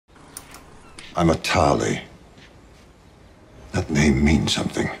I'm a Tarly. That name means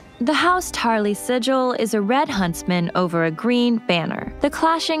something. The House Tarly sigil is a red huntsman over a green banner. The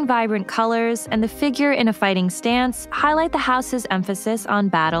clashing, vibrant colors and the figure in a fighting stance highlight the house's emphasis on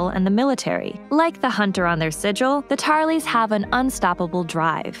battle and the military. Like the hunter on their sigil, the Tarlys have an unstoppable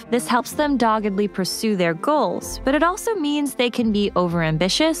drive. This helps them doggedly pursue their goals, but it also means they can be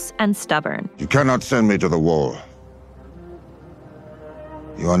overambitious and stubborn. You cannot send me to the war.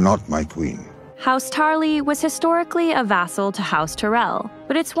 You are not my queen. House Tarly was historically a vassal to House Tyrell,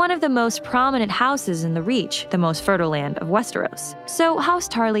 but it's one of the most prominent houses in the Reach, the most fertile land of Westeros. So House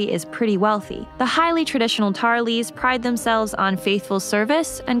Tarly is pretty wealthy. The highly traditional Tarlys pride themselves on faithful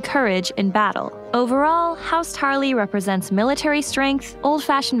service and courage in battle. Overall, House Tarly represents military strength,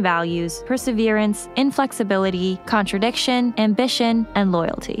 old-fashioned values, perseverance, inflexibility, contradiction, ambition, and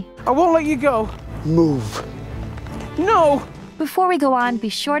loyalty. I won't let you go. Move. No! Before we go on, be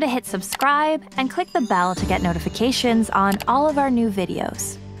sure to hit subscribe and click the bell to get notifications on all of our new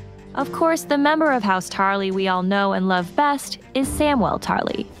videos. Of course, the member of House Tarly we all know and love best is Samwell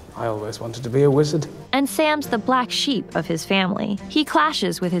Tarly. I always wanted to be a wizard. And Sam's the black sheep of his family. He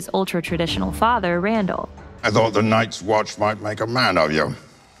clashes with his ultra-traditional father, Randall. I thought the Night's Watch might make a man of you.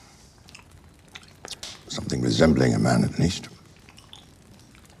 Something resembling a man, at least.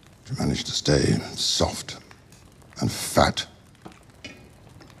 You managed to stay soft and fat.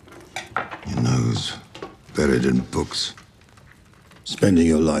 Your nose buried in books. Spending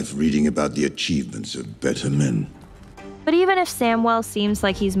your life reading about the achievements of better men. But even if Samwell seems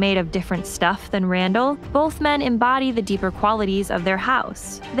like he's made of different stuff than Randall, both men embody the deeper qualities of their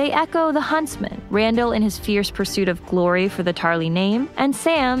house. They echo the huntsman, Randall in his fierce pursuit of glory for the Tarly name, and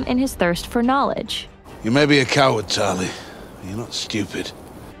Sam in his thirst for knowledge. You may be a coward, Tarly, but you're not stupid.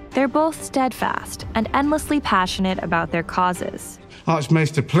 They're both steadfast and endlessly passionate about their causes.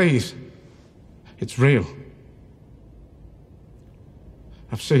 Archmaester, please. It's real.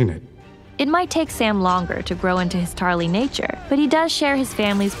 I've seen it. It might take Sam longer to grow into his Tarly nature, but he does share his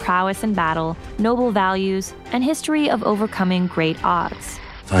family's prowess in battle, noble values, and history of overcoming great odds.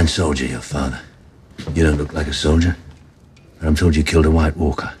 Fine soldier, your father. You don't look like a soldier. I'm told you killed a White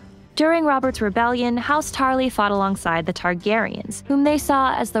Walker. During Robert's rebellion, House Tarly fought alongside the Targaryens, whom they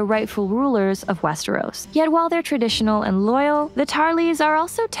saw as the rightful rulers of Westeros. Yet while they're traditional and loyal, the Tarlys are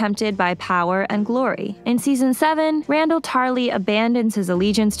also tempted by power and glory. In Season 7, Randall Tarly abandons his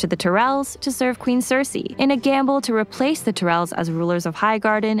allegiance to the Tyrells to serve Queen Cersei, in a gamble to replace the Tyrells as rulers of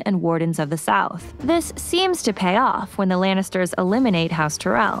Highgarden and Wardens of the South. This seems to pay off when the Lannisters eliminate House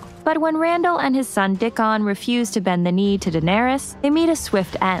Tyrell. But when Randall and his son Dickon refuse to bend the knee to Daenerys, they meet a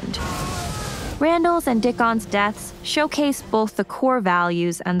swift end. Randall's and Dickon's deaths showcase both the core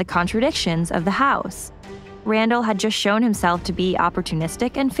values and the contradictions of the house. Randall had just shown himself to be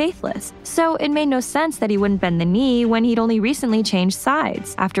opportunistic and faithless, so it made no sense that he wouldn't bend the knee when he'd only recently changed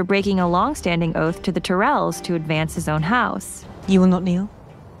sides, after breaking a long-standing oath to the Tyrells to advance his own house. You will not kneel?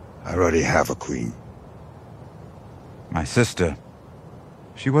 I already have a queen. My sister.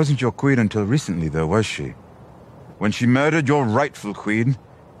 She wasn't your queen until recently, though, was she? When she murdered your rightful queen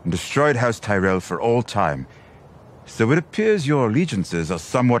and destroyed House Tyrell for all time. So it appears your allegiances are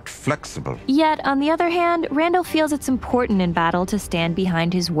somewhat flexible. Yet, on the other hand, Randall feels it's important in battle to stand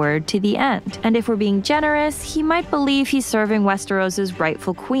behind his word to the end. And if we're being generous, he might believe he's serving Westeros'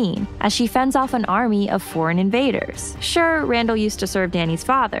 rightful queen, as she fends off an army of foreign invaders. Sure, Randall used to serve Dany's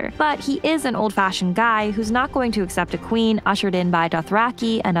father, but he is an old-fashioned guy who's not going to accept a queen ushered in by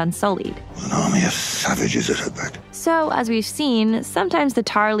Dothraki and Unsullied. An army of savages at her back. So, as we've seen, sometimes the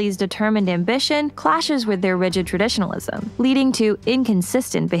Tarlys' determined ambition clashes with their rigid traditionalism, leading to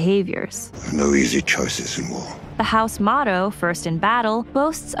inconsistent behaviors. There are no easy choices in war. The house motto, First in Battle,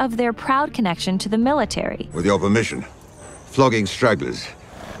 boasts of their proud connection to the military. With your permission, flogging stragglers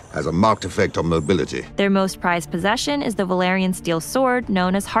has a marked effect on mobility. Their most prized possession is the Valyrian steel sword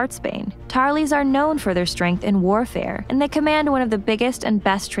known as Heartsbane. Tarlys are known for their strength in warfare, and they command one of the biggest and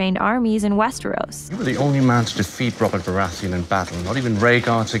best-trained armies in Westeros. You were the only man to defeat Robert Baratheon in battle, not even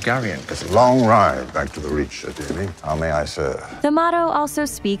Rhaegar Targaryen. It's a long ride back to the Reach, Sir Jamie. How may I serve? The motto also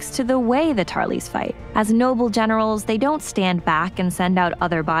speaks to the way the Tarlys fight. As noble generals, they don't stand back and send out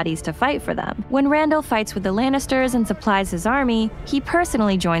other bodies to fight for them. When Randall fights with the Lannisters and supplies his army, he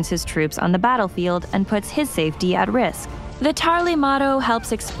personally joins his troops on the battlefield and puts his safety at risk. The Tarly motto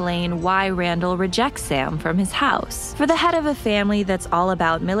helps explain why Randall rejects Sam from his house. For the head of a family that's all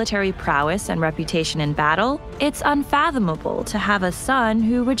about military prowess and reputation in battle, it's unfathomable to have a son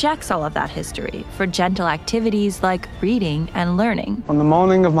who rejects all of that history for gentle activities like reading and learning. On the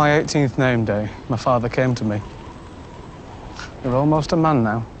morning of my 18th name day, my father came to me. "You're almost a man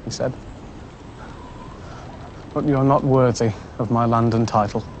now," he said. but you're not worthy of my land and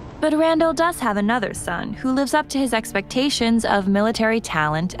title. But Randall does have another son who lives up to his expectations of military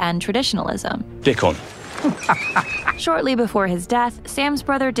talent and traditionalism. Dickon. Shortly before his death, Sam's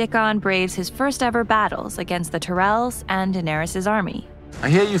brother Dickon braves his first ever battles against the Tyrells and Daenerys' army. I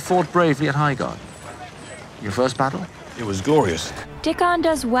hear you fought bravely at Highgarden. Your first battle? It was glorious. Dickon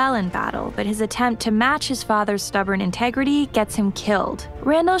does well in battle, but his attempt to match his father's stubborn integrity gets him killed.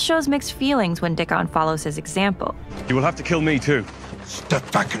 Randall shows mixed feelings when Dickon follows his example. You will have to kill me too.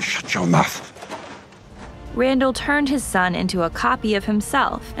 Step back and shut your mouth. Randall turned his son into a copy of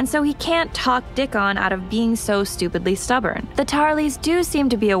himself, and so he can't talk Dickon out of being so stupidly stubborn. The Tarlys do seem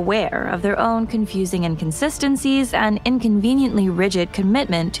to be aware of their own confusing inconsistencies and inconveniently rigid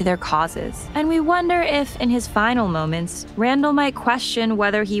commitment to their causes. And we wonder if, in his final moments, Randall might question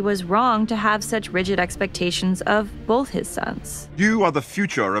whether he was wrong to have such rigid expectations of both his sons. You are the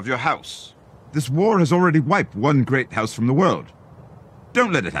future of your house. This war has already wiped one great house from the world.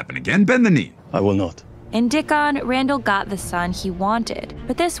 Don't let it happen again. Bend the knee. I will not. In Dickon, Randall got the son he wanted,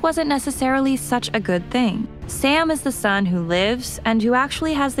 but this wasn't necessarily such a good thing. Sam is the son who lives and who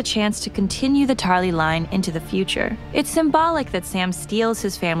actually has the chance to continue the Tarly line into the future. It's symbolic that Sam steals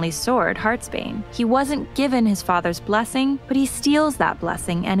his family's sword, Heartsbane. He wasn't given his father's blessing, but he steals that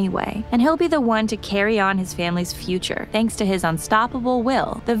blessing anyway, and he'll be the one to carry on his family's future, thanks to his unstoppable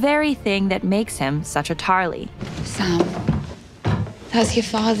will, the very thing that makes him such a Tarly. Sam, that's your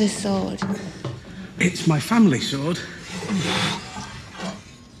father's sword. It's my family sword.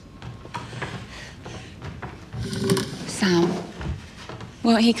 Sam,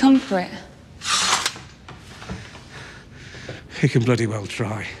 won't he come for it? He can bloody well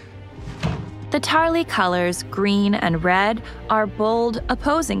try. The Tarly colors, green and red, are bold,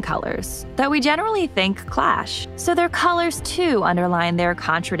 opposing colors that we generally think clash. So their colors too underline their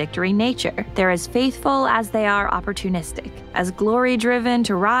contradictory nature. They're as faithful as they are opportunistic, as glory-driven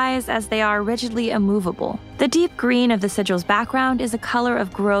to rise as they are rigidly immovable. The deep green of the sigil's background is a color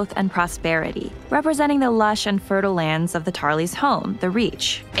of growth and prosperity, representing the lush and fertile lands of the Tarly's home, the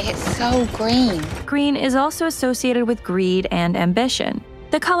Reach. It's so green. Green is also associated with greed and ambition.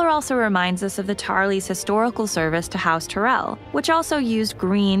 The color also reminds us of the Tarly's historical service to House Tyrell, which also used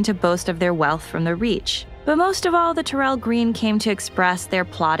green to boast of their wealth from the Reach. But most of all, the Tyrell green came to express their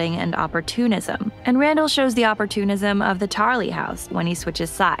plotting and opportunism, and Randall shows the opportunism of the Tarly house when he switches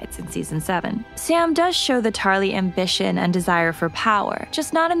sides in Season 7. Sam does show the Tarly ambition and desire for power,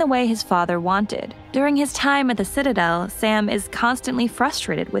 just not in the way his father wanted. During his time at the Citadel, Sam is constantly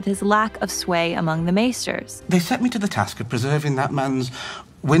frustrated with his lack of sway among the maesters. They set me to the task of preserving that man's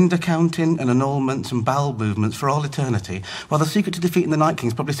wind accounting and annulments and bowel movements for all eternity, while the secret to defeating the Night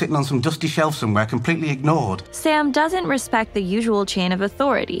King's probably sitting on some dusty shelf somewhere completely ignored. Sam doesn't respect the usual chain of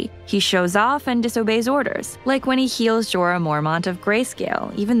authority. He shows off and disobeys orders, like when he heals Jorah Mormont of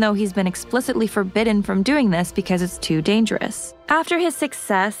Grayscale, even though he's been explicitly forbidden from doing this because it's too dangerous. After his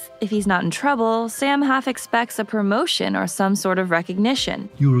success, if he's not in trouble, Sam half expects a promotion or some sort of recognition.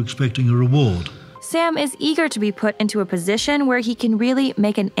 You were expecting a reward. Sam is eager to be put into a position where he can really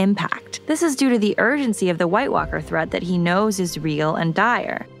make an impact. This is due to the urgency of the White Walker threat that he knows is real and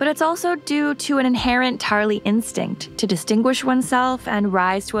dire. But it's also due to an inherent Tarly instinct to distinguish oneself and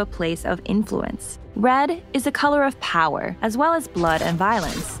rise to a place of influence. Red is a color of power, as well as blood and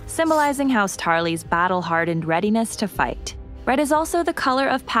violence, symbolizing House Tarly's battle-hardened readiness to fight. Red is also the color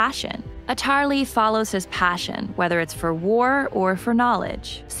of passion. A Tarly follows his passion, whether it's for war or for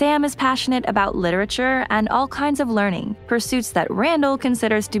knowledge. Sam is passionate about literature and all kinds of learning, pursuits that Randall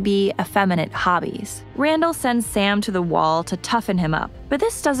considers to be effeminate hobbies. Randall sends Sam to the wall to toughen him up, but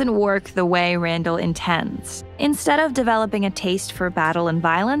this doesn't work the way Randall intends. Instead of developing a taste for battle and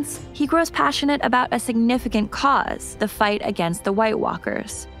violence, he grows passionate about a significant cause, the fight against the White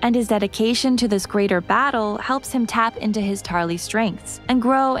Walkers. And his dedication to this greater battle helps him tap into his Tarly strengths and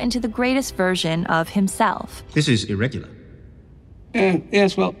grow into the greatest version of himself. This is irregular.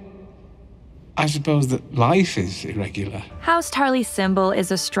 Yes, well, I suppose that life is irregular. House Tarly's symbol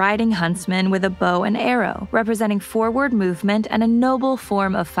is a striding huntsman with a bow and arrow, representing forward movement and a noble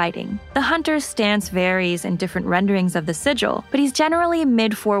form of fighting. The hunter's stance varies in different renderings of the sigil, but he's generally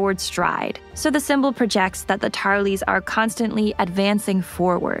mid-forward stride, so the symbol projects that the Tarlys are constantly advancing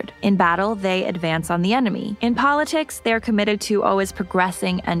forward. In battle, they advance on the enemy. In politics, they're committed to always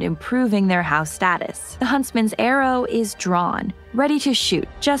progressing and improving their house status. The huntsman's arrow is drawn, ready to shoot,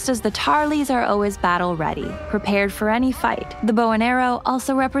 just as the Tarlys are always battle-ready, prepared for any fight. The bow and arrow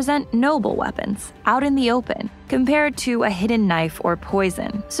also represent noble weapons, out in the open, compared to a hidden knife or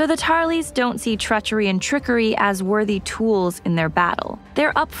poison. So the Tarlys don't see treachery and trickery as worthy tools in their battle.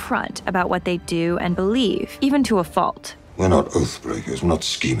 They're upfront about what they do and believe, even to a fault. We're not oathbreakers, we're not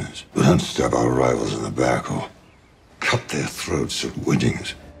schemers. We don't stab our rivals in the back or cut their throats at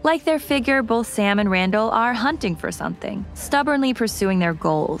weddings. Like their figure, both Sam and Randall are hunting for something, stubbornly pursuing their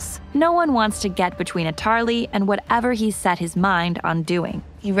goals. No one wants to get between a Tarly and whatever he's set his mind on doing.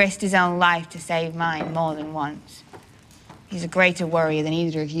 He risked his own life to save mine more than once. He's a greater warrior than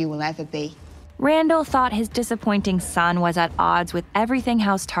either of you will ever be. Randall thought his disappointing son was at odds with everything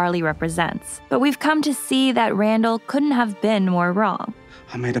House Tarly represents, but we've come to see that Randall couldn't have been more wrong.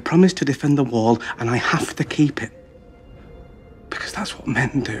 I made a promise to defend the wall, and I have to keep it. Because that's what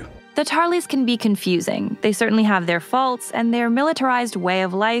men do. The Tarlys can be confusing. They certainly have their faults, and their militarized way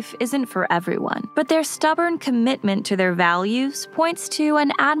of life isn't for everyone. But their stubborn commitment to their values points to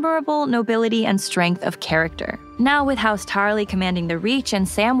an admirable nobility and strength of character. Now, with House Tarly commanding the Reach and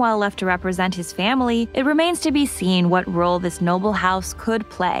Samwell left to represent his family, it remains to be seen what role this noble house could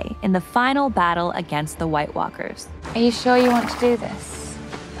play in the final battle against the White Walkers. Are you sure you want to do this?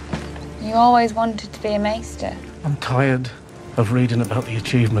 You always wanted to be a maester. I'm tired of reading about the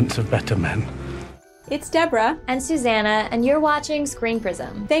achievements of better men. It's Deborah. And Susanna, and you're watching Screen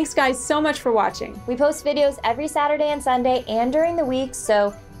Prism. Thanks guys so much for watching. We post videos every Saturday and Sunday and during the week,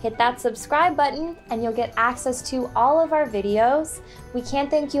 so hit that subscribe button and you'll get access to all of our videos. We can't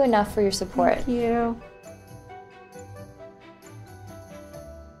thank you enough for your support. Thank you.